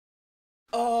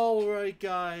Alright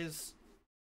guys,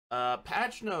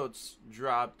 patch notes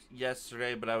dropped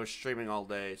yesterday, but I was streaming all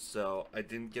day, so I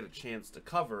didn't get a chance to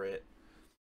cover it.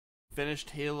 Finished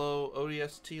Halo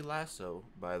ODST Lasso,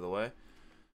 by the way.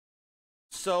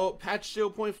 So, patch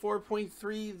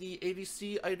 0.4.3, the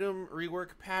ADC item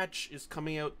rework patch is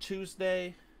coming out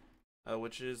Tuesday,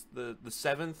 which is the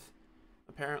 7th,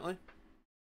 apparently.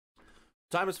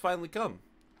 Time has finally come.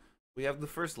 We have the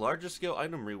first largest scale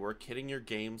item rework hitting your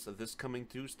games this coming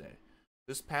Tuesday.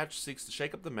 This patch seeks to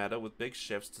shake up the meta with big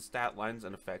shifts to stat lines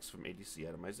and effects from ADC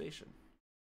itemization.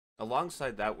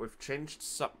 Alongside that, we've changed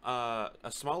a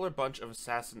smaller bunch of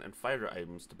assassin and fighter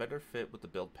items to better fit with the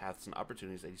build paths and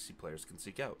opportunities ADC players can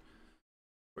seek out.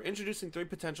 We're introducing 3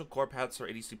 potential core paths for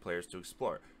ADC players to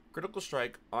explore: Critical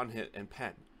Strike, On Hit, and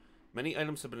Pen. Many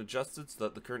items have been adjusted so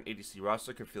that the current ADC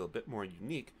roster can feel a bit more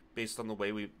unique based on the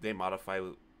way they modify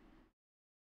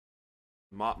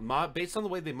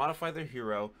their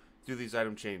hero through these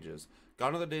item changes.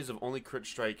 Gone are the days of only crit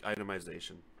strike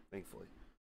itemization, thankfully.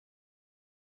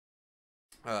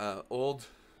 The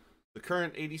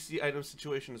current ADC item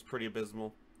situation is pretty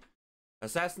abysmal.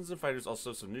 Assassins and fighters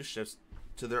also have some new shifts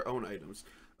to their own items,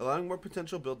 allowing more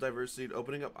potential build diversity and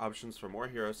opening up options for more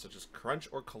heroes such as Crunch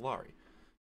or Kalari.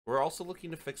 We're also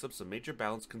looking to fix up some major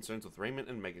balance concerns with Raymond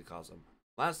and Megacosm.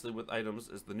 Lastly, with items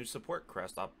is the new support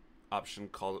crest option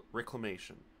called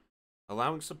Reclamation,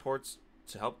 allowing supports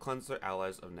to help cleanse their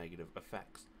allies of negative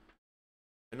effects.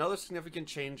 Another significant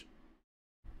change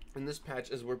in this patch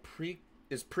is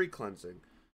pre-cleansing,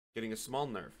 getting a small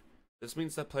nerf. This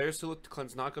means that players who look to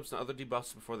cleanse knockups and other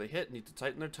debuffs before they hit need to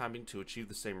tighten their timing to achieve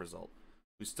the same result.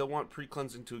 We still want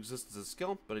pre-cleansing to exist as a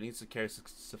skill, but it needs to carry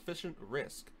sufficient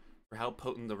risk for how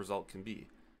potent the result can be.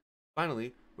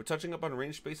 Finally, we're touching up on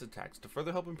range-based attacks to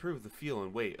further help improve the feel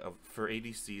and weight for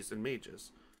ADCs and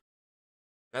mages.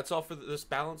 That's all for this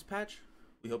balance patch.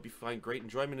 We hope you find great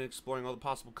enjoyment in exploring all the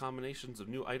possible combinations of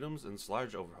new items and this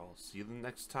large overhaul. See you the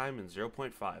next time in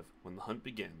 0.5, when the hunt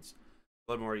begins.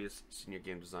 Blood Morius, Senior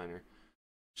Game Designer.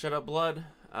 Shut up, Blood.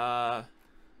 Yeah,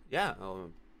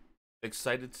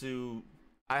 excited to...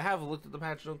 I have looked at the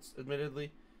patch notes,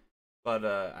 admittedly, but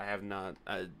I have not...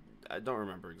 I don't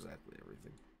remember exactly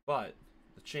everything. But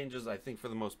the changes, I think, for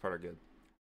the most part, are good.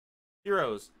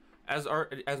 Heroes. As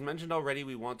mentioned already,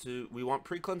 we want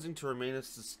pre-cleansing to remain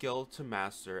as a skill to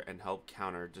master and help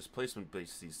counter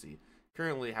displacement-based CC.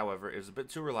 Currently, however, it is a bit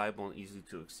too reliable and easy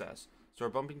to access, so we're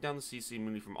bumping down the CC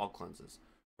immunity from all cleanses.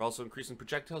 We're also increasing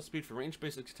projectile speed for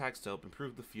range-based attacks to help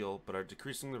improve the feel, but are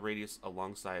decreasing the radius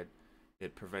alongside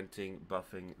it, preventing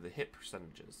buffing the hit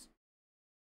percentages.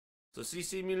 So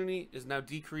CC immunity is now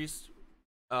decreased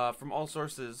from all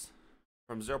sources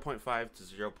from 0.5 to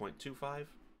 0.25.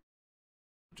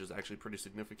 which is actually pretty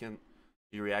significant.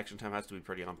 Your reaction time has to be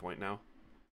pretty on point now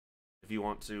if you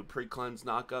want to pre-cleanse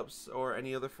knockups or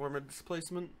any other form of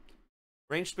displacement.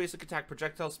 Ranged basic attack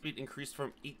projectile speed increased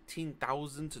from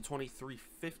 18,000 to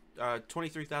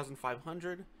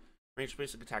 23,500. Ranged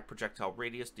basic attack projectile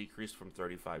radius decreased from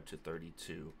 35 to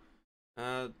 32.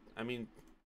 I mean,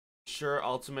 sure,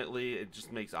 ultimately it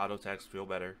just makes auto attacks feel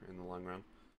better in the long run.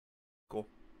 Cool.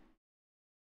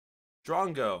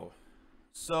 Drongo.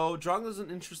 So, Drongo's an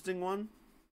interesting one.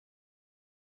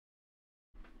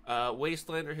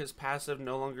 Wastelander, his passive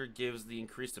no longer gives the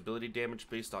increased ability damage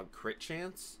based on crit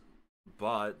chance,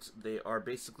 but they are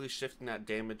basically shifting that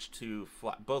damage to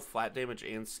both flat damage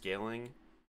and scaling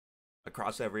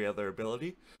across every other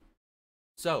ability.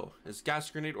 So, his Gas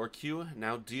Grenade or Q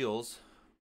now deals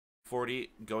 40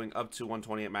 going up to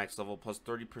 120 at max level plus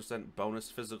 30% bonus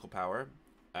physical power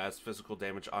as physical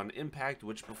damage on impact,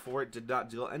 which before it did not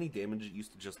deal any damage. It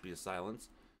used to just be a silence,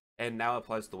 and now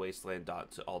applies the Wasteland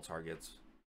dot to all targets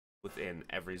within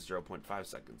every 0.5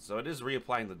 seconds. So it is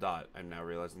reapplying the dot, I'm now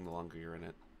realizing, the longer you're in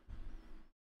it.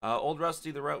 Old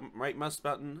Rusty, the right mouse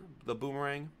button, the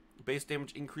Boomerang. Base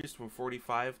damage increased from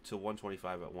 45 to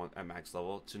 125 at max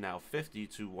level to now 50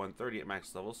 to 130 at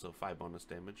max level, so 5 bonus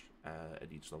damage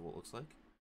at each level, it looks like.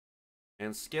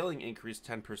 And scaling increased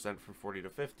 10% from 40 to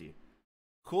 50.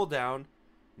 Cooldown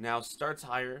now starts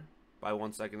higher by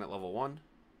 1 second at level 1,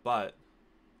 but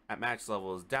at max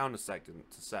level is down a second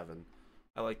to 7.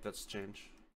 I like this change.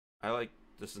 I like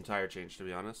this entire change, to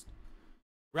be honest.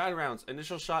 Rad rounds.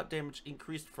 Initial shot damage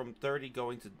increased from 30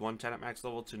 going to 110 at max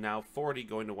level to now 40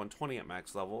 going to 120 at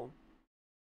max level.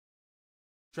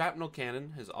 Shrapnel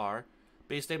Cannon, his R.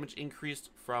 Base damage increased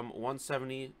from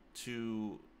 170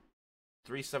 to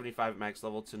 375 at max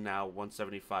level to now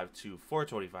 175 to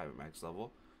 425 at max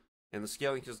level, and the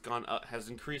scaling has gone up, has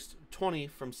increased 20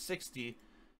 from 60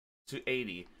 to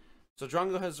 80. So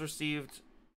Drongo has received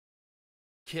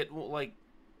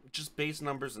just base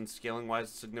numbers and scaling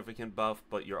wise, a significant buff,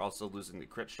 but you're also losing the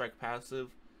crit strike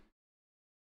passive.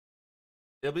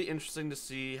 It'll be interesting to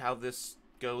see how this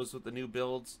goes with the new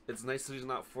builds. It's nice that he's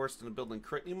not forced into building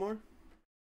crit anymore,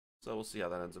 so we'll see how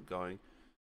that ends up going.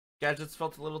 Gadgets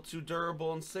felt a little too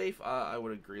durable and safe. I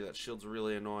would agree that shield's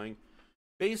really annoying.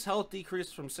 Base health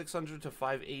decreased from 600 to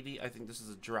 580. I think this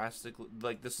is a drastic,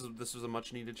 like this was a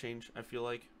much needed change. I feel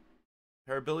like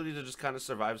her ability to just kind of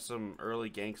survive some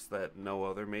early ganks that no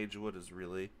other mage would is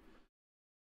really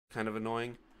kind of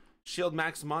annoying. Shield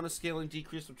max mana scaling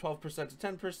decreased from 12% to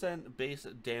 10%. Base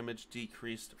damage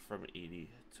decreased from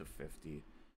 80 to 50.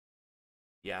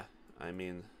 Yeah, I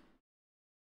mean,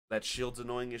 that shield's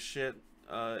annoying as shit.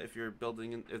 If they're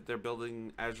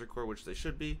building Azure Core, which they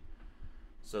should be.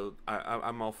 So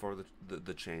I'm all for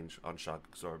the change on shock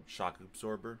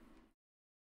absorber.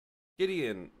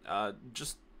 Gideon,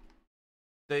 just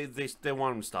they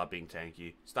want him to stop being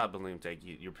tanky. Stop building him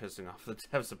tanky. You're pissing off the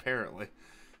devs apparently.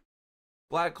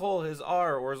 Black Hole, his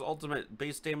R or his ultimate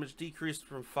base damage decreased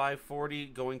from 540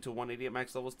 going to 180 at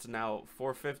max levels to now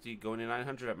 450 going to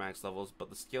 900 at max levels, but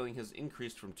the scaling has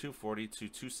increased from 240 to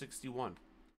 261.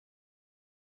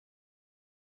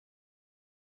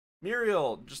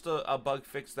 Muriel, just a bug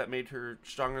fix that made her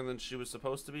stronger than she was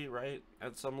supposed to be, right?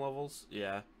 At some levels,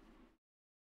 yeah.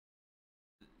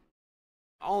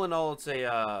 All in all, it's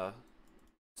a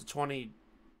 20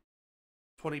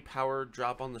 power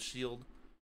drop on the shield.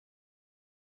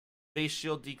 Base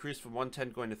shield decreased from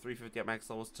 110 going to 350 at max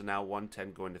levels to now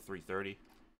 110 going to 330.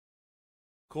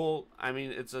 Cool. I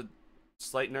mean, it's a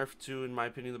slight nerf to, in my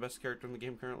opinion, the best character in the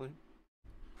game currently.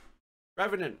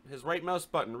 Revenant, his right mouse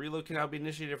button. Reload can now be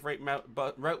initiated if right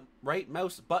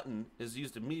mouse button is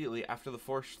used immediately after the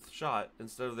forced shot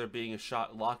instead of there being a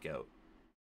shot lockout.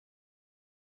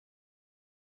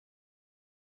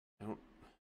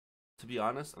 To be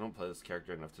honest, I don't play this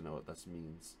character enough to know what this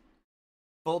means.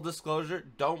 Full disclosure,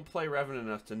 don't play Revenant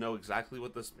enough to know exactly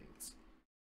what this means.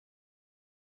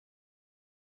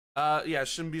 Yeah,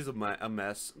 Shimby's a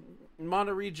mess.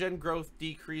 Mana regen growth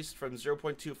decreased from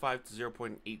 0.25 to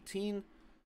 0.18.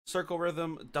 Circle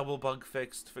Rhythm, double bug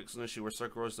fixed an issue where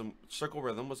Circle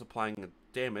Rhythm was applying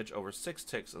damage over 6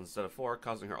 ticks instead of 4,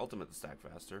 causing her ultimate to stack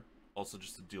faster. Also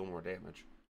just to deal more damage.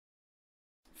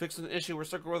 Fixed an issue where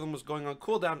Circle Rhythm was going on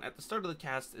cooldown at the start of the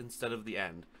cast instead of the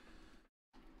end.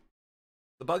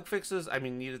 The bug fixes, I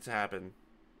mean, needed to happen.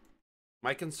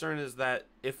 My concern is that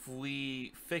if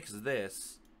we fix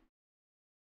this,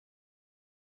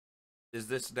 is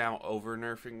this now over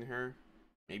nerfing her?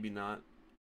 Maybe not.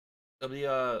 I'll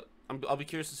be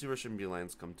curious to see where Shimby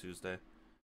lands come Tuesday.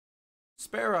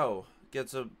 Sparrow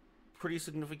gets a pretty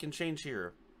significant change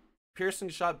here. Piercing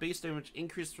shot base damage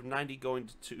increased from 90 going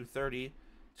to 230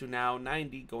 to now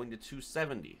 90 going to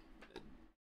 270.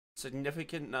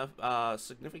 Significant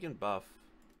buff.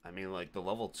 I mean, like, the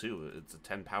level 2, it's a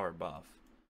 10 power buff.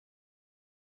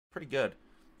 Pretty good.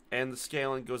 And the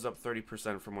scaling goes up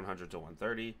 30% from 100 to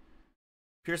 130.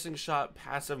 Piercing shot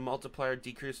passive multiplier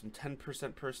decreased from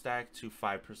 10% per stack to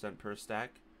 5% per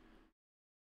stack.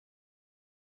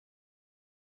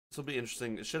 This will be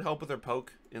interesting. It should help with her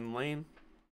poke in lane,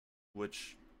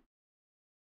 which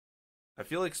I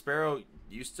feel like Sparrow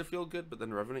used to feel good, but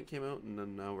then Revenant came out, and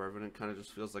then now Revenant kind of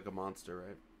just feels like a monster,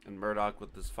 right? And Murdoch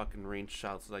with this fucking ranged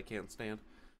shots that I can't stand.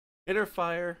 Inner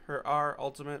Fire, her R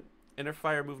ultimate. Inner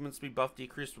Fire movement speed buff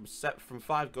decreased from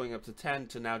 5 going up to 10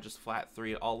 to now just flat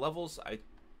 3 at all levels.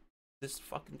 This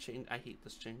fucking change, I hate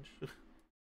this change.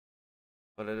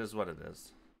 But it is what it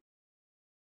is.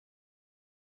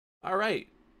 Alright,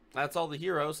 that's all the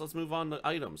heroes. Let's move on to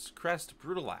items. Crest,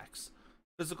 Brutal Axe.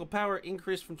 Physical power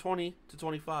increased from 20 to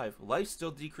 25. Life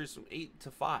still decreased from 8 to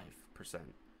 5%.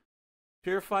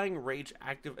 Purifying Rage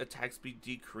active attack speed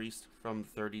decreased from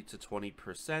 30 to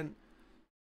 20%.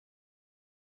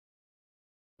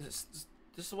 This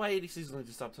is why ADCs need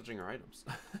to stop touching our items.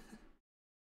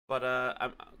 But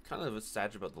I'm kind of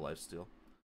sad about the lifesteal.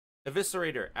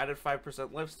 Eviscerator added 5%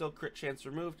 lifesteal, crit chance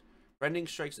removed. Rending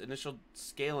Strike's initial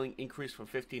scaling increased from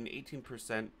 15 to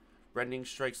 18%. Rending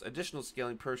Strike's additional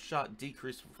scaling per shot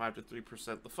decreased from 5 to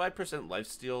 3%. The 5%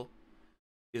 lifesteal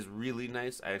is really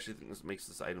nice. I actually think this makes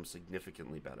this item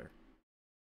significantly better.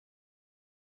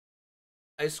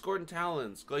 Ice Scorn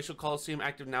Talons. Glacial Coliseum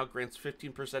active now grants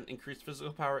 15% increased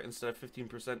physical power instead of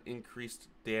 15% increased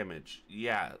damage.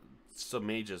 Yeah, so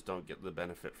mages don't get the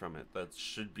benefit from it. That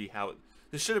should be how it...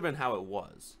 This should have been how it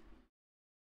was.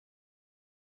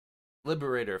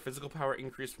 Liberator. Physical power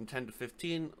increased from 10 to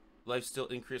 15.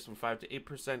 Lifesteal increased from 5 to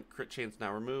 8%. Crit chance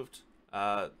now removed.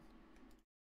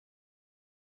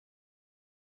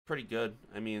 Pretty good.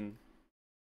 I mean,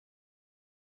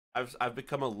 I've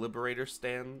become a Liberator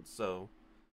stan, so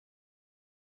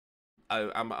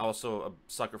I'm also a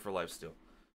sucker for lifesteal.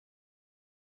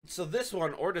 So this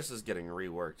one, Ortis is getting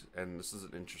reworked, and this is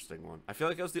an interesting one. I feel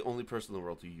like I was the only person in the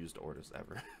world who used Ortis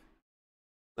ever.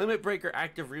 Limit Breaker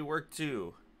active rework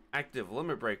 2. Active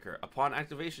Limit Breaker. Upon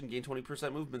activation, gain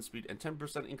 20% movement speed and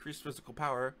 10% increased physical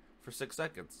power for 6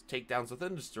 seconds. Takedowns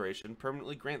within this duration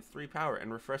permanently grant 3 power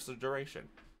and refresh the duration.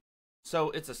 So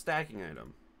it's a stacking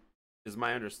item, is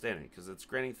my understanding, because it's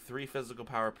granting 3 physical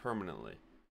power permanently.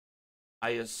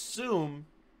 I assume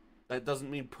that doesn't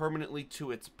mean permanently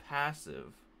to its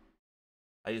passive.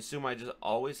 I assume I just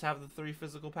always have the 3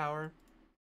 physical power.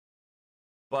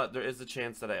 But there is a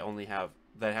chance that I only have,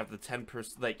 that I have the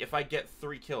 10%, like if I get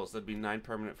 3 kills, that'd be 9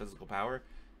 permanent physical power.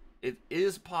 It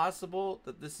is possible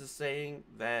that this is saying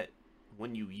that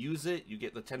when you use it, you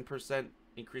get the 10%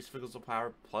 increased physical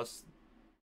power plus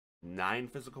 9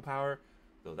 physical power,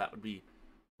 though that would be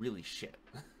really shit.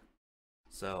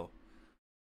 So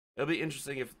it'll be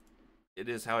interesting if it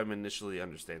is how I'm initially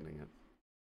understanding it.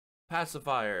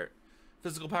 Pacifier.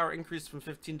 Physical power increased from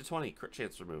 15 to 20. Crit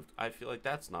chance removed. I feel like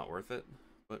that's not worth it,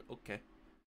 but okay.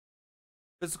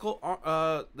 Physical,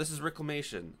 this is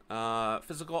Reclamation.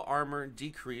 Physical armor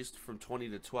decreased from 20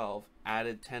 to 12.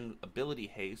 Added 10 ability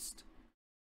haste.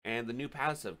 And the new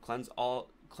passive, cleanse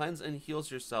and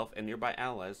heals yourself and nearby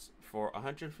allies for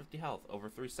 150 health over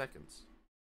 3 seconds.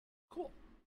 Cool.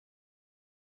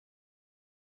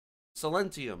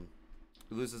 Silentium.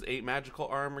 Loses 8 magical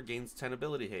armor, gains 10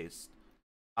 ability haste.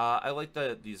 I like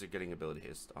that these are getting ability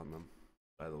haste on them,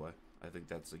 by the way. I think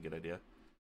that's a good idea.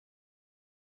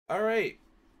 Alright.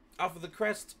 Off of the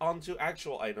crest, onto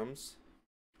actual items.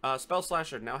 Spell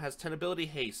Slasher now has 10 ability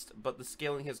haste, but the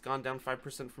scaling has gone down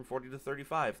 5% from 40 to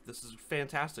 35. This is a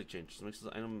fantastic change. This makes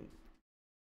the item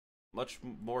much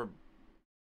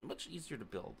easier to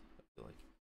build, I feel like.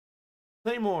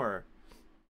 Claymore.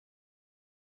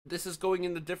 This is going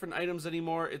into different items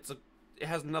anymore. It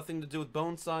has nothing to do with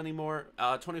Bonesaw anymore.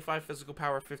 25 physical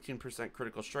power, 15%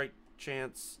 critical strike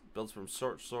chance. Builds from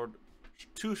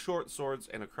 2 short swords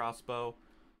and a crossbow.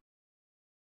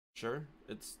 Sure,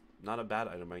 it's not a bad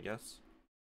item, I guess.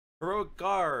 Heroic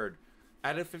Guard.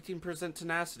 Added 15%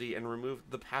 tenacity and removed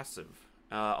the passive.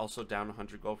 Also down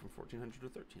 100 gold from 1400 to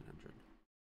 1300.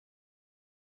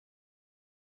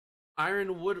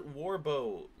 Ironwood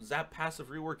Warbow. Zap passive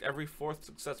reworked. Every 4th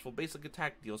successful basic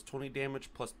attack deals 20 damage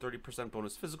plus 30%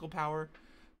 bonus physical power,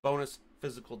 bonus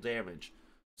physical damage.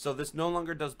 So this no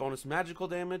longer does bonus magical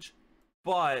damage,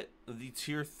 but the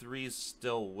tier 3s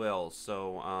still will.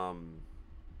 So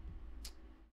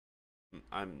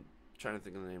I'm trying to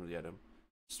think of the name of the item.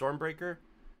 Stormbreaker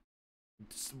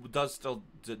does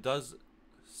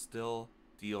still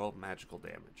deal magical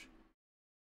damage.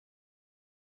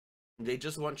 They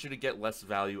just want you to get less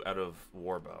value out of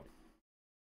Warbow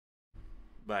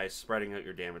by spreading out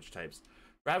your damage types.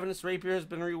 Ravenous Rapier has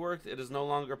been reworked. It is no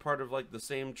longer part of like the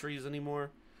same trees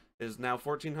anymore. It is now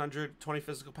 1400, 20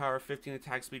 physical power, 15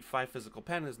 attack speed, 5 physical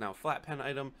pen. It is now flat pen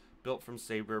item built from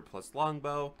saber plus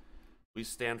longbow. We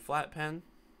stand flat pen.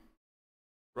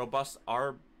 Robust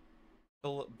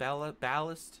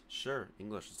ballast. Sure,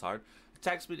 English is hard.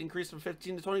 Attack speed increased from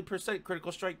 15 to 20%.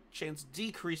 Critical strike chance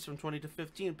decreased from 20 to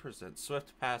 15%.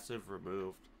 Swift passive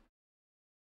removed.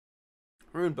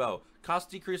 Rune Bow.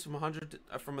 Cost decreased from 1,000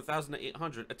 to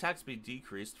 800. Attack speed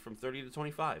decreased from 30 to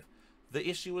 25. The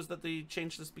issue was that they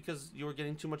changed this because you were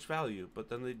getting too much value, but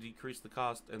then they decreased the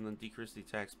cost and then decreased the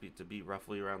attack speed to be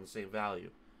roughly around the same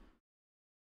value.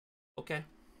 Okay.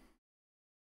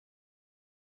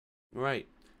 Right.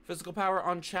 Physical power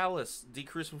on Chalice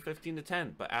decreased from 15 to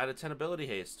 10, but added 10 ability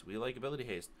haste. We like ability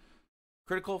haste.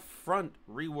 Critical Front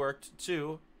reworked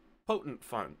to Potent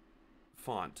Font.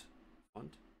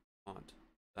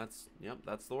 That's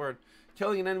the word.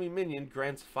 Killing an enemy minion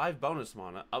grants 5 bonus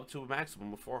mana up to a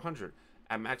maximum of 400.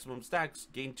 At maximum stacks,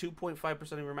 gain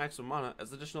 2.5% of your maximum mana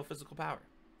as additional physical power.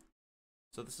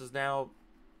 So this is now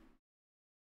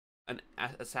an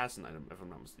assassin item, if I'm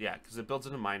not mistaken. Yeah, because it builds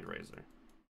in a Mind Razor.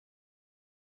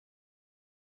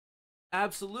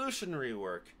 Absolution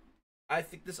rework. I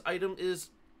think this item is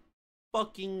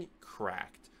fucking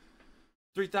cracked.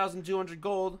 3,200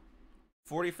 gold,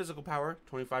 40 physical power,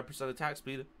 25% attack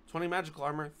speed, 20 magical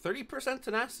armor, 30%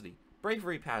 tenacity,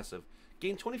 bravery passive,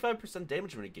 gain 25%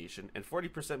 damage mitigation, and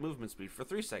 40% movement speed for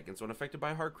 3 seconds when affected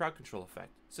by a hard crowd control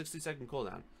effect. 60-second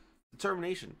cooldown.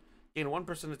 Determination. Gain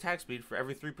 1% attack speed for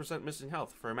every 3% missing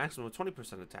health for a maximum of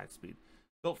 20% attack speed.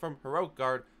 Built from Heroic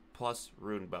Guard plus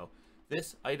Rune Bow.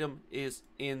 This item is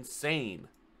insane.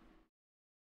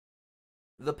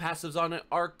 The passives on it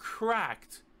are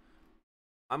cracked.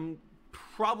 I'm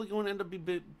probably going to end up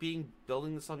being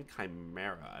building this on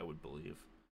Chimera, I would believe.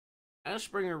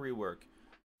 Ashbringer rework,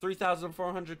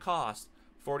 3,400 cost,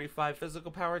 45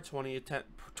 physical power, 20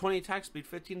 attack speed,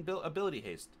 15 ability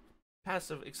haste.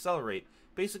 Passive accelerate.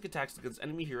 Basic attacks against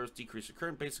enemy heroes decrease your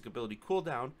current basic ability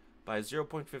cooldown by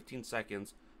 0.15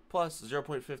 seconds, plus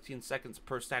 0.15 seconds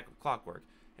per stack of clockwork,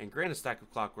 and grant a stack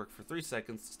of clockwork for 3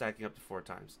 seconds, stacking up to 4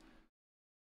 times.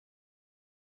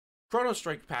 Chrono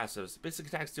Strike passives. Basic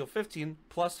attacks deal 15,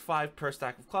 plus 5 per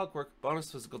stack of clockwork,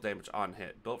 bonus physical damage on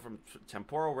hit. Built from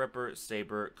Temporal Ripper,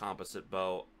 Saber, Composite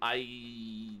Bow.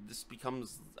 This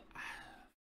becomes...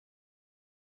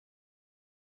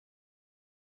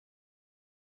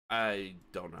 I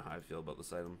don't know how I feel about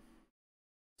this item,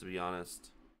 to be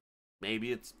honest.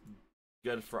 Maybe it's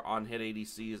good for on-hit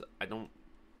ADCs. I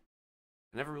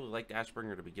never really liked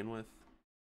Ashbringer to begin with.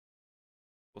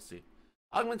 We'll see.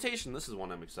 Augmentation, this is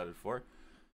one I'm excited for.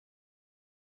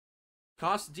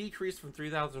 Cost decreased from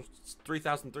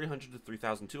 3,300 to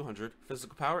 3,200.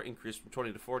 Physical power increased from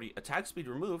 20 to 40. Attack speed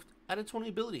removed. Added 20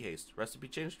 ability haste. Recipe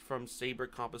changed from Saber,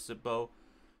 Composite Bow,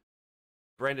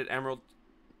 Branded Emerald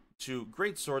to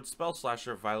Greatsword, Spell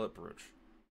Slasher, Violet Brooch.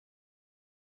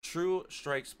 True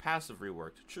Strikes passive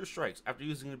reworked. True Strikes. After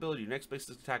using an ability, your next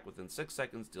basic attack within 6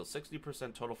 seconds deals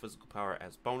 60% total physical power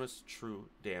as bonus true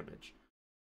damage.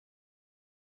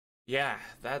 Yeah,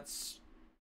 that's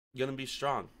gonna be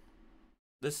strong.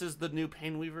 This is the new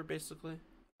Pain Weaver, basically.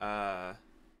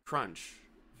 Crunch.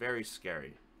 Very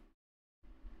scary.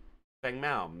 Feng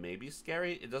Mao, maybe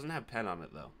scary. It doesn't have pen on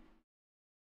it, though.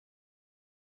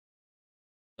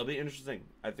 It'll be interesting.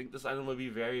 I think this item will be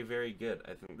very, very good.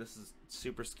 I think this is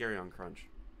super scary on Crunch.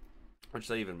 Which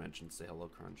they even mentioned. Say hello,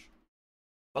 Crunch.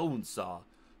 Bonesaw.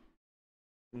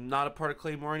 Not a part of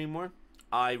Claymore anymore.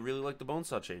 I really like the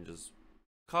Bonesaw changes.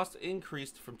 Cost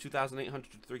increased from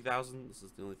 2,800 to 3,000. This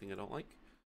is the only thing I don't like.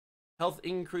 Health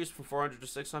increased from 400 to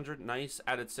 600. Nice.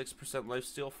 Added 6%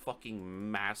 lifesteal.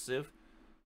 Fucking massive.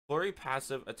 Flurry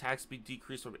passive. Attack speed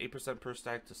decreased from 8% per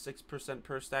stack to 6%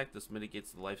 per stack. This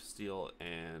mitigates the lifesteal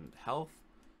and health.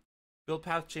 Build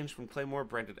path changed from Claymore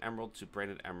Branded Emerald to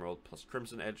Branded Emerald plus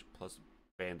Crimson Edge plus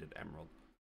Banded Emerald.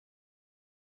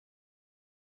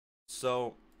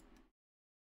 So,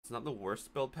 it's not the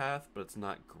worst build path, but it's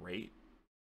not great.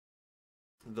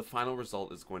 The final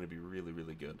result is going to be really,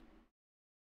 really good.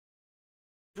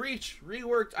 Breach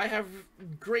reworked. I have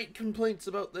great complaints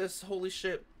about this. Holy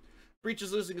shit. Breach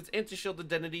is losing its anti-shield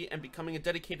identity and becoming a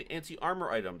dedicated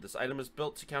anti-armor item. This item is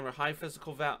built to counter high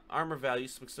physical armor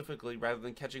values specifically, rather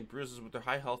than catching bruises with their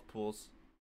high health pools.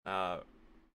 With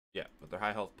their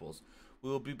high health pools. We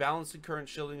will be balancing current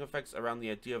shielding effects around the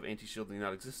idea of anti-shielding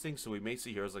not existing, so we may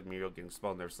see heroes like Muriel getting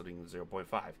spawned there sitting in 0.5.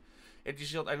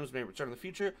 Anti-shield items may return in the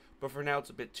future, but for now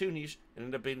it's a bit too niche and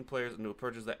end up baiting players into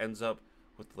approaches that ends up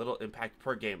with little impact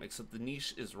per game, except the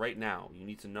niche is right now. You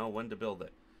need to know when to build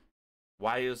it.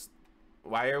 Why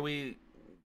are we...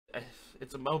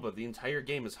 It's a MOBA. The entire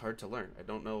game is hard to learn. I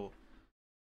don't know...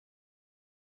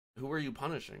 Who are you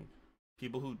punishing?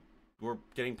 People who were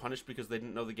getting punished because they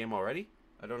didn't know the game already?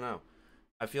 I don't know.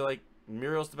 I feel like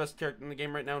Muriel's the best character in the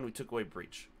game right now and we took away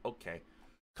Breach. Okay.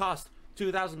 Cost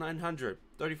 2,900.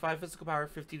 35 physical power,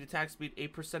 15 attack speed,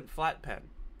 8% flat pen.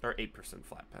 Or 8%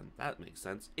 flat pen. That makes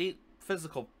sense. 8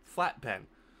 physical flat pen.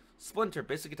 Splinter.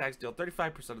 Basic attacks deal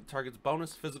 35% of the target's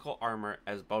bonus physical armor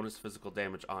as bonus physical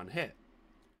damage on hit.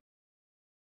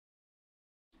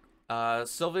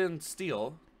 Sylvan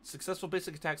Steel. Successful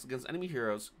basic attacks against enemy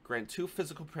heroes grant 2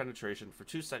 physical penetration for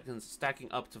 2 seconds,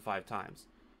 stacking up to 5 times.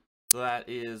 So that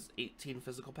is 18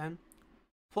 physical pen.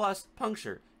 Plus,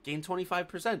 Puncture. Gain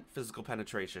 25% physical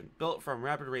penetration, built from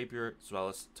Rapid Rapier as well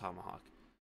as Tomahawk.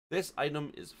 This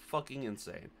item is fucking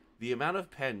insane. The amount of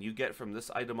pen you get from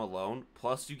this item alone,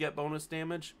 plus you get bonus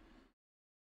damage.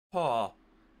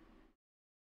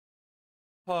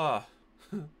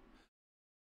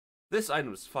 This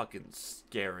item is fucking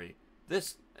scary.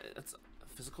 It's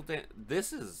physical damage.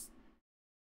 This is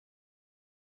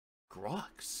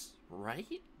Grux,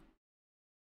 right?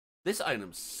 This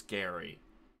item's scary.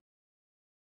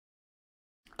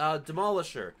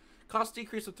 Demolisher. Cost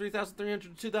decrease of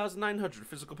 3,300 to 2,900.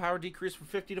 Physical power decrease from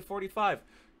 50 to 45.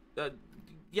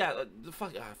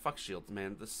 Fuck shields,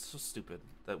 man. This is so stupid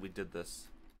that we did this.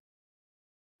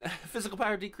 Physical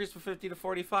power decrease from 50 to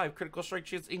 45. Critical strike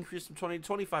chance increase from 20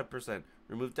 to 25%.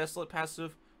 Remove Desolate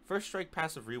passive. First strike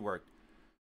passive reworked.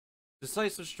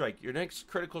 Decisive strike. Your next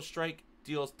critical strike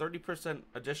deals 30%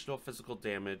 additional physical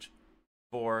damage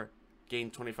for gain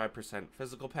 25%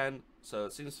 physical pen. So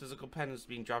it seems physical pen is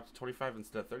being dropped to 25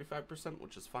 instead of 35%,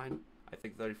 which is fine. I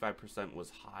think 35% was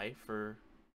high for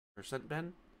percent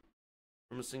pen.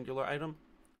 from a singular item.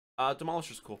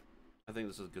 Demolisher's cool. I think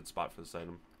this is a good spot for this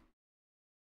item.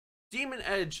 Demon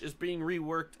Edge is being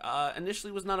reworked.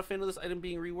 Initially was not a fan of this item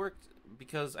being reworked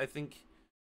because I think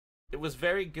it was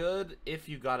very good if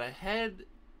you got ahead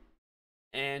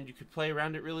and you could play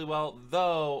around it really well.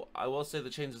 Though, I will say the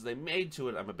changes they made to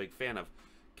it I'm a big fan of.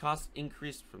 Cost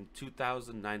increased from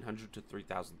 2,900 to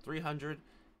 3,300.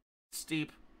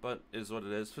 Steep, but is what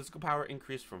it is. Physical power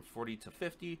increased from 40 to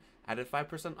 50. Added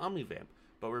 5% Omnivamp,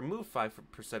 but removed 5%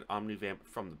 Omnivamp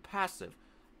from the passive.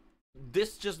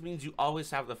 This just means you always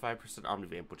have the 5%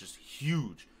 Omnivamp, which is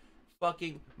huge.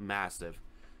 Fucking massive.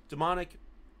 Demonic,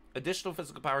 additional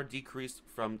physical power decreased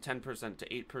from 10% to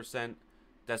 8%.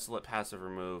 Desolate passive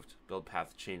removed. Build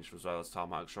path changed as well as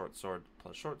Tomahawk Short Sword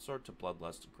plus Short Sword to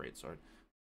Bloodlust Great Sword.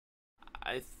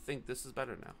 I think this is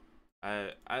better now.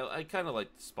 I kind of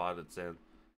like the spot it's in.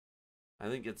 I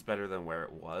think it's better than where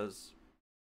it was.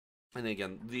 And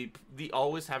again, the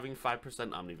always having 5%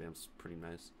 Omnivamp's pretty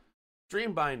nice.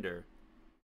 Dreambinder.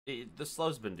 The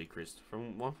slow's been decreased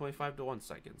from 1.5 to 1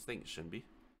 second. I think it shouldn't be.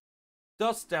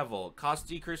 Dust Devil. Cost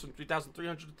decreased from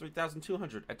 3,300 to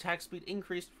 3,200. Attack speed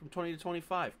increased from 20 to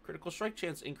 25. Critical strike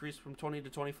chance increased from 20 to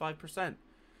 25%.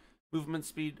 Movement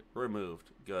speed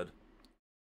removed. Good.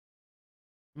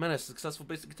 Menace. Successful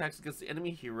basic attacks against the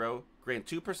enemy hero grant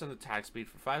 2% attack speed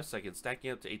for 5 seconds,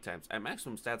 stacking up to 8 times. At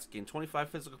maximum stats, gain 25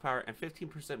 physical power and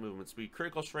 15% movement speed.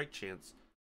 Critical strike chance,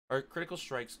 or critical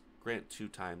strikes grant 2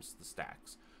 times the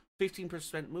stacks.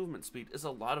 15% movement speed is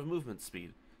a lot of movement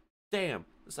speed. Damn,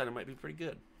 this item might be pretty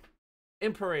good.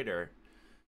 Imperator.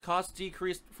 Cost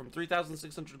decreased from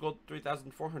 3,600 gold to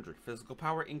 3,400. Physical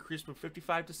power increased from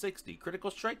 55 to 60. Critical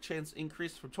strike chance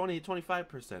increased from 20 to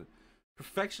 25%.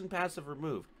 Perfection passive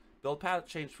removed. Build path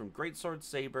changed from Greatsword,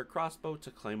 Saber, Crossbow to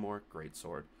Claymore,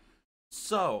 Greatsword.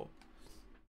 So,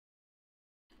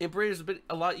 Imperator is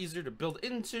a lot easier to build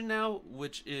into now,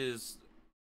 which is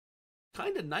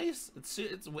kind of nice.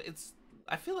 It's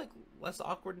I feel like less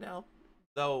awkward now,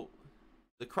 though.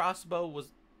 The Crossbow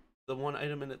was the one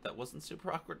item in it that wasn't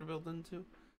super awkward to build into.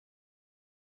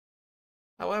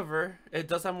 However, it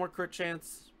does have more crit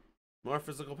chance, more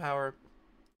physical power.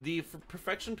 The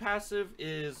Perfection passive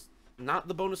is not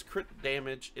the bonus crit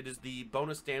damage. It is the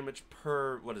bonus damage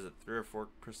per, what is it, 3 or 4%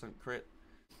 crit.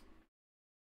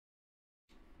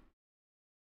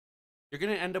 You're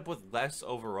going to end up with less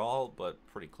overall, but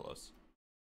pretty close.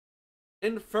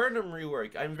 Infernum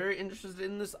rework. I'm very interested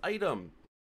in this item.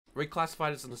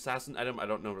 Reclassified as an assassin item. I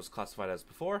don't know what it's classified as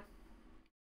before.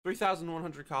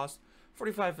 3,100 cost,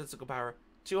 45 physical power,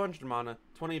 200 mana,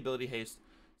 20 ability haste.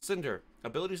 Cinder.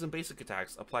 Abilities and basic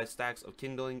attacks apply stacks of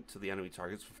kindling to the enemy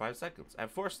targets for 5 seconds.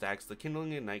 At 4 stacks, the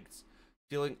kindling ignites,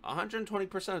 dealing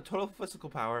 120% of total physical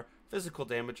power, physical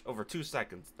damage over 2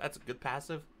 seconds. That's a good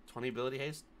passive. 20 ability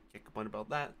haste. Can't complain about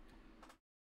that.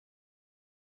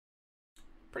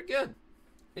 Pretty good.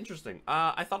 Interesting.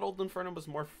 I thought Old Inferno was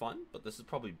more fun, but this is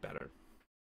probably better.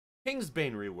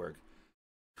 Kingsbane rework.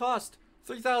 Cost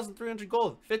 3,300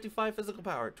 gold, 55 physical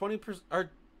power,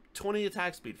 20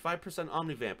 attack speed, 5%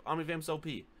 Omnivamp. Omnivamp's OP.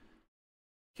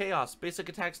 Chaos. Basic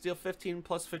attacks deal 15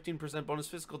 plus 15% bonus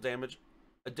physical damage,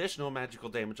 additional magical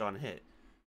damage on hit.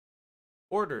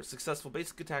 Order. Successful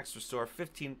basic attacks restore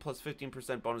 15 plus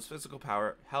 15% bonus physical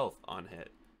power, health on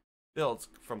hit. Builds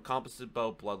from Composite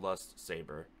Bow, Bloodlust,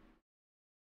 Saber.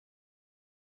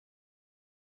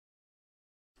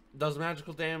 Does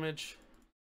magical damage.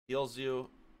 Heals you.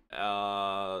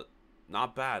 Not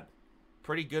bad.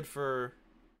 Pretty good for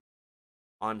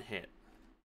on hit.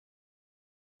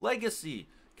 Legacy.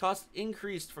 Cost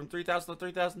increased from 3,000 to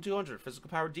 3,200. Physical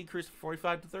power decreased from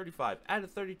 45 to 35.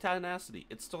 Added 30 tenacity.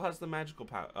 It still has the magical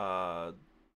power.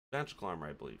 Magical armor,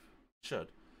 I believe.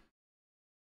 Should.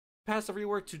 Passive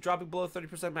rework to dropping below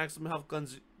 30% maximum health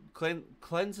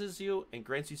cleanses you and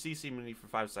grants you CC immunity for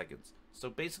 5 seconds. So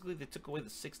basically, they took away the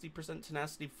 60%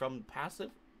 tenacity from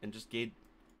passive and just gave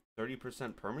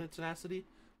 30% permanent tenacity,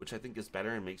 which I think is better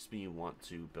and makes me want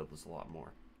to build this a lot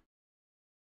more.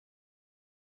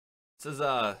 This is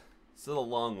a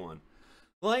long one.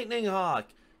 Lightning Hawk.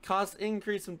 Cost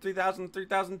increase from 3,000 to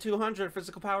 3,200.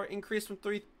 Physical power increased from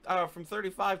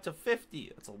 35 to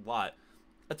 50. That's a lot.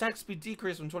 Attack speed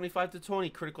decreased from 25 to 20.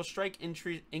 Critical strike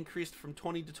increased from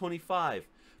 20 to 25.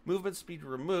 Movement speed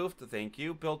removed. Thank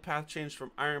you. Build path changed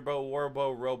from Ironbow,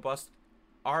 Warbow, Robust,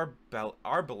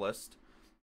 Arbalist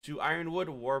to Ironwood,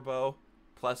 Warbow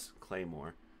plus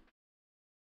Claymore.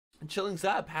 Chilling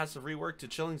Zap. Passive rework to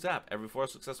Chilling Zap. Every 4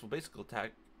 successful basic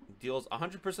attack deals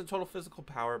 100% total physical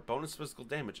power, bonus physical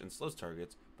damage, and slows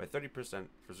targets by 30%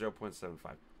 for 0.75.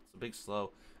 It's a big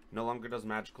slow. No longer does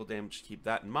magical damage. Keep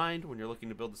that in mind when you're looking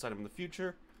to build this item in the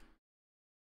future.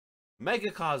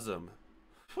 Megacosm.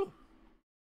 Whew.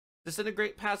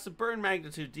 Disintegrate passive burn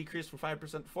magnitude decreased from 5%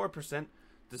 to 4%.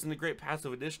 Disintegrate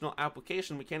passive additional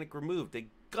application mechanic removed. They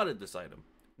gutted this item.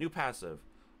 New passive.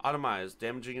 Automized.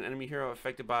 Damaging an enemy hero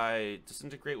affected by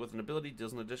disintegrate with an ability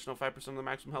deals an additional 5% of the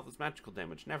maximum health as magical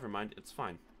damage. Never mind, it's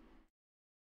fine.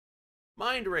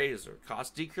 Mind Razor.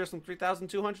 Cost decreased from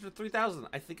 3,200 to 3,000.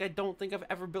 I don't think I've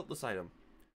ever built this item.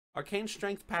 Arcane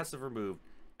Strength passive removed.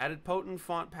 Added Potent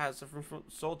Font passive from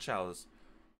Soul Chalice.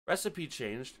 Recipe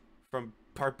changed from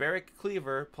Barbaric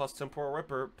Cleaver plus Temporal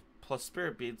Ripper plus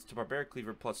Spirit Beads to Barbaric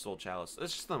Cleaver plus Soul Chalice.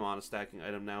 It's just the mana stacking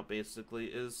item now, basically,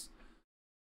 is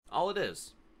all it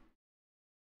is.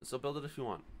 So build it if you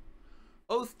want.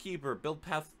 Oathkeeper. Build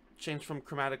path changed from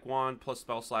Chromatic Wand plus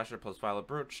Spell Slasher plus Violet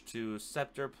Brooch to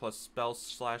Scepter plus Spell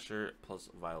Slasher plus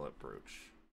Violet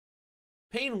Brooch.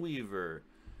 Painweaver.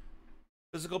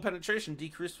 Physical penetration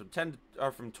decreased from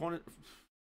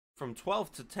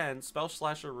 12 to 10. Spell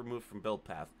Slasher removed from build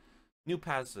path. New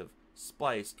passive.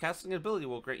 Splice. Casting ability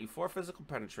will grant you 4 physical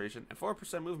penetration and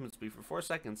 4% movement speed for 4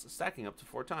 seconds, stacking up to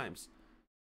 4 times.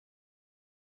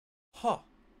 Huh.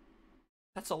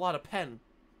 That's a lot of pen.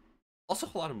 Also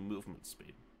a lot of movement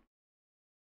speed.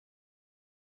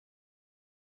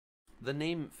 The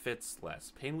name fits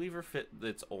less. Painweaver fit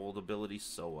its old ability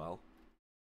so well.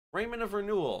 Raiment of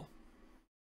Renewal.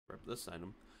 Rep this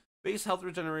item. Base health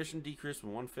regeneration decreased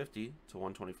from 150 to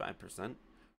 125%.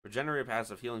 Regenerator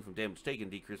passive healing from damage taken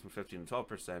decreased from 15 to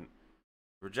 12%.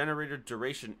 Regenerator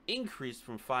duration increased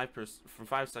from 5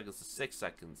 seconds to 6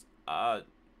 seconds. I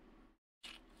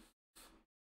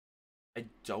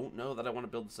don't know that I want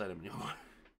to build this item anymore.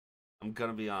 I'm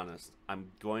gonna be honest. I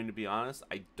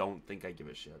don't think I give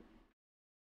a shit.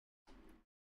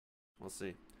 We'll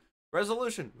see.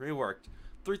 Resolution reworked.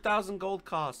 3,000 gold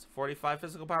cost, 45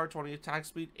 physical power, 20 attack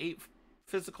speed, 8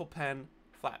 physical pen,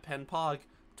 flat pen pog,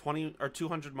 20 or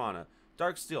 200 mana.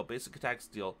 Dark Steel, basic attack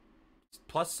steel,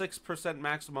 plus 6%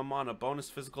 maximum mana,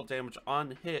 bonus physical damage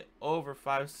on hit over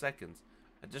 5 seconds.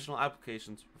 Additional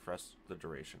applications refresh the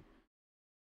duration.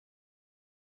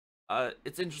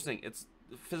 It's interesting. It's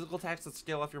physical attacks that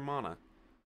scale off your mana.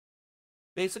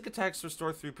 Basic attacks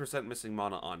restore 3% missing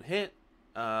mana on hit.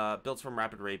 Built from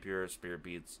Rapid Rapier, Spirit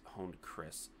Beads, Honed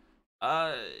Chris.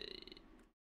 That's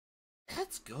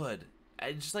good.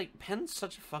 I just like Pen's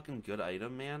such a fucking good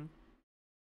item, man.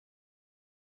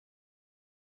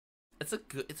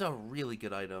 It's a really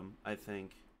good item, I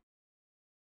think.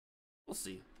 We'll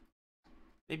see.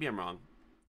 Maybe I'm wrong.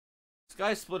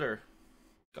 Sky Splitter.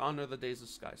 Gone are the days of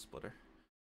Sky Splitter.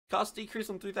 Cost decreased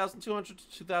from 3,200 to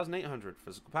 2,800.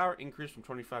 Physical power increased from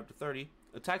 25 to 30.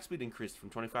 Attack speed increased from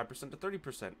 25% to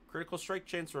 30%. Critical strike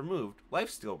chance removed.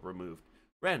 Lifesteal removed.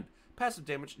 Rend. Passive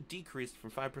damage decreased from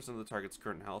 5% of the target's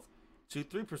current health to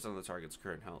 3% of the target's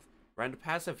current health. Rend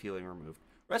passive healing removed.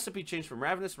 Recipe changed from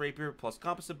Ravenous Rapier plus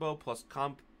Composite Bow plus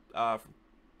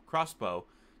Crossbow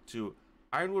to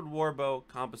Ironwood Warbow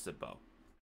Composite Bow.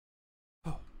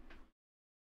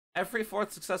 Every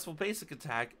 4th successful basic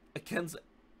attack against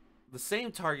the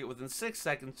same target within 6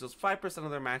 seconds deals 5%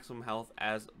 of their maximum health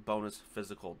as bonus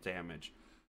physical damage.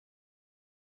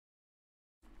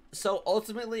 So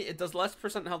ultimately, it does less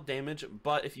percent health damage,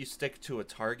 but if you stick to a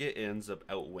target, it ends up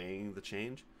outweighing the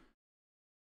change.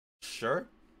 Sure.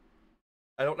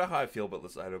 I don't know how I feel about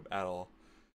this item at all.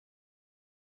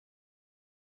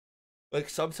 Like,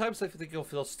 sometimes I think it'll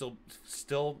feel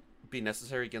still be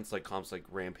necessary against like comps like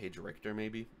Rampage Richter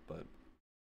maybe, but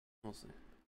we'll see.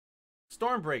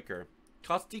 Stormbreaker.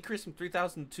 Cost decreased from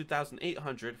 3,000 to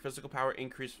 2,800. Physical power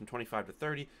increased from 25 to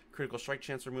 30. Critical strike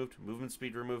chance removed. Movement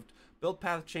speed removed. Build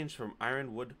path changed from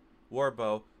Ironwood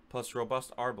Warbow plus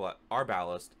Robust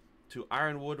Arbalist to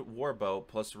Ironwood Warbow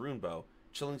plus Runebow.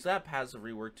 Chilling Zap passive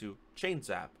reworked to Chain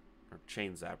Zap. Or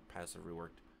Chain Zap passive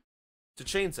reworked. To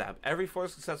Chain Zap, every 4th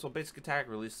successful basic attack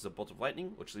releases a bolt of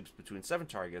lightning, which leaps between 7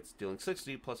 targets, dealing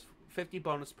 60 plus 50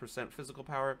 bonus % physical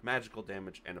power, magical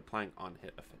damage, and applying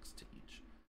on-hit effects to each.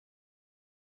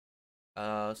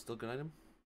 Still good item?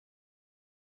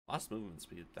 Lost movement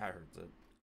speed, that hurts it.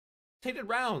 Tainted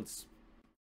Rounds!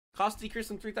 Cost decreased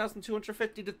from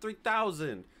 3,250 to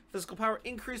 3,000. Physical power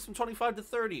increased from 25 to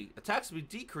 30. Attack speed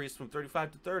decreased from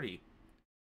 35 to 30%.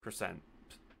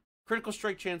 Critical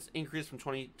strike chance increased from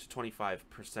 20 to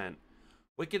 25%.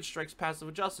 Wicked Strikes passive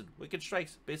adjusted. Wicked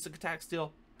Strikes, basic attack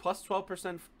steal, plus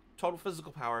 12% total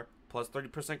physical power, plus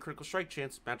 30% critical strike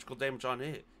chance, magical damage on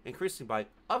hit, increasing by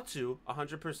up to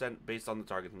 100% based on the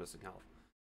target's missing health.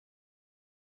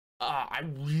 I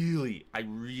really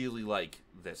like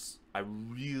this. I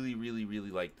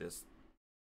really like this.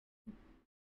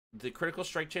 The critical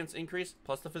strike chance increase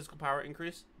plus the physical power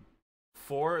increase,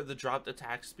 For the dropped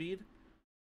attack speed,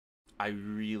 I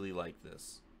really like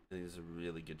this. I think this is a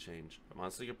really good change. I'm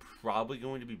honestly probably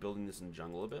going to be building this in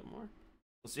jungle a bit more.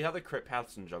 We'll see how the crit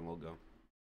paths in jungle go.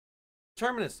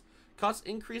 Terminus. Costs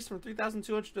increased from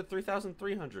 3,200 to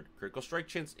 3,300. Critical strike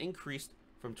chance increased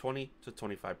from 20 to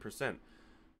 25%.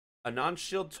 A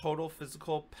non-shield total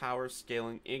physical power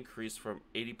scaling increased from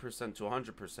 80% to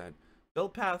 100%.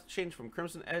 Build path changed from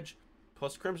Crimson Edge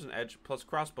plus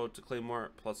crossbow to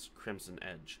Claymore plus Crimson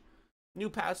Edge.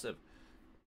 New passive.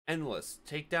 Endless.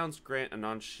 Takedowns grant a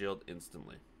non-shield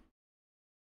instantly.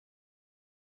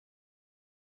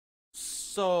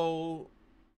 So,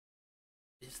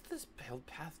 is this build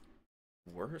path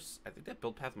worse? I think that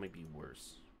build path might be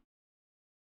worse.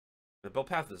 The build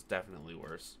path is definitely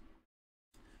worse.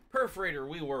 Perforator,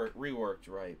 reworked,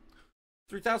 right.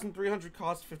 3,300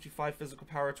 cost, 55 physical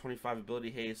power, 25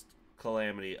 ability haste,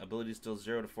 calamity. Abilities deal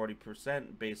 0 to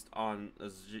 40% based on a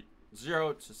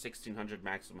 0 to 1,600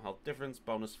 maximum health difference.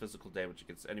 Bonus physical damage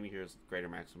against enemy heroes with greater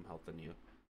maximum health than you.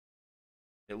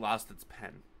 It lost its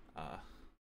pen.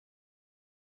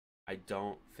 I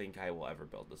don't think I will ever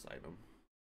build this item.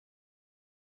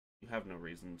 You have no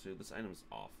reason to. This item is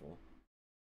awful.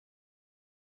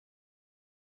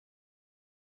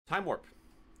 Time warp.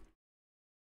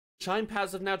 Chime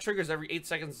passive now triggers every 8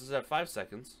 seconds instead of 5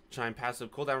 seconds. Chime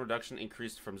passive cooldown reduction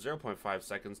increased from 0.5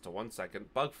 seconds to 1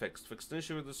 second. Bug fixed. Fixed an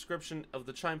issue with the description of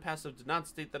the Chime passive did not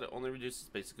state that it only reduces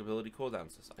basic ability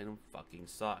cooldowns. This item fucking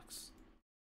sucks.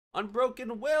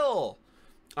 Unbroken Will!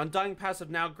 Undying passive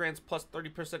now grants plus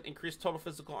 30% increased total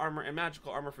physical armor and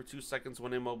magical armor for 2 seconds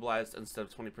when immobilized instead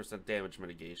of 20% damage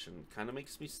mitigation. Kind of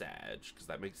makes me sad, because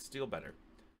that makes steel better.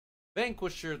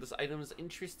 Vanquisher, this item is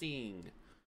interesting.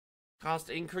 Cost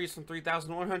increase from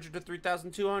 3,100 to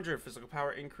 3,200. Physical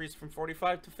power increased from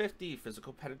 45 to 50.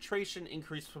 Physical penetration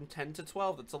increased from 10 to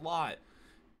 12. That's a lot.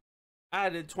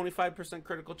 Added 25%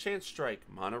 critical chance strike.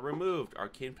 Mana removed.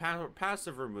 Arcane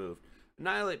passive removed.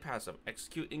 Annihilate passive.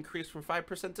 Execute increased from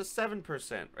 5% to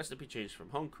 7%. Recipe changed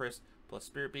from Hone Crest plus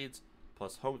Spirit Beads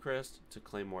plus Hone Crest to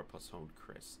Claymore plus Hone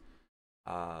Crest.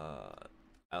 I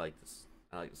like this.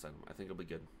 I like this item. I think it'll be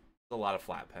good. It's a lot of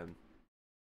flat pen.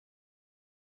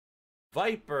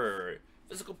 Viper.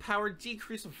 Physical power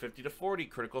decrease from 50 to 40.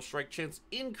 Critical strike chance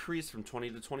increase from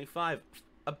 20 to 25.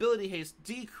 Ability haste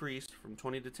decreased from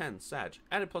 20 to 10. Sag.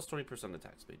 Added plus 20%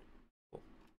 attack speed. Cool.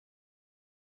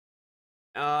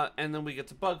 And then we get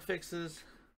to bug fixes.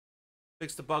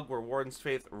 Fixed a bug where Warden's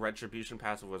Faith Retribution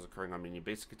passive was occurring on minion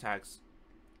basic attacks.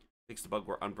 Fixed a bug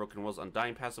where Unbroken Will's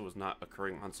Undying passive was not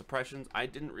occurring on suppressions. I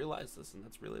didn't realize this, and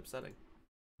that's really upsetting.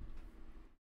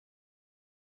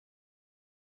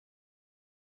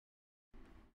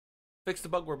 Fixed a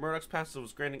bug where Murdoch's passive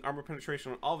was granting armor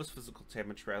penetration on all of his physical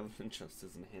damage rather than just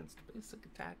his enhanced basic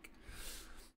attack.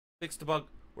 Fixed a bug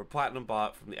where Platinum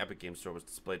Bot from the Epic Game Store was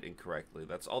displayed incorrectly.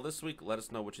 That's all this week. Let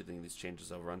us know what you think of these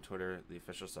changes over on Twitter, the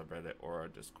official subreddit, or our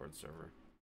Discord server.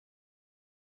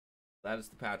 That is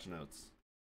the patch notes.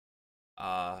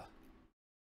 Fuck.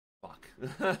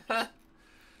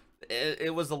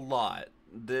 it was a lot.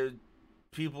 The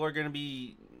people are gonna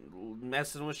be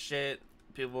messing with shit.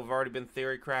 People have already been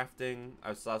theory crafting.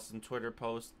 I saw some Twitter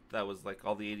posts that was like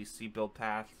all the ADC build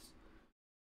paths.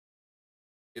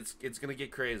 It's gonna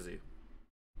get crazy.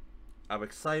 I'm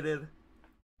excited.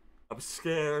 I'm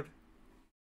scared.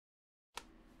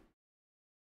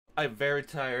 I'm very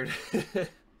tired. I'm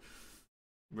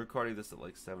recording this at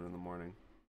like 7 in the morning.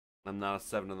 I'm not a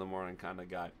 7 in the morning kind of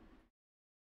guy.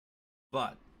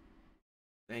 But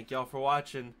thank y'all for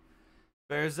watching.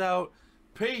 Bears out.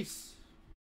 Peace.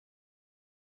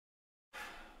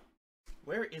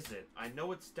 Where is it? I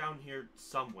know it's down here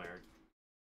somewhere.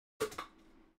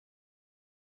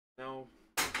 No.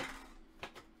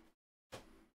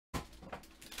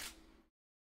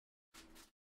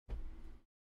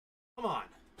 Come on.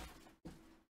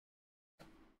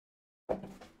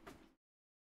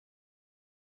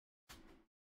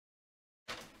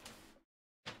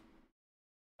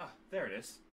 Ah, there it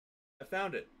is. I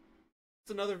found it.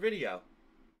 It's another video.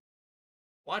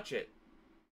 Watch it.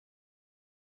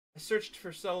 I searched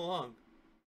for so long.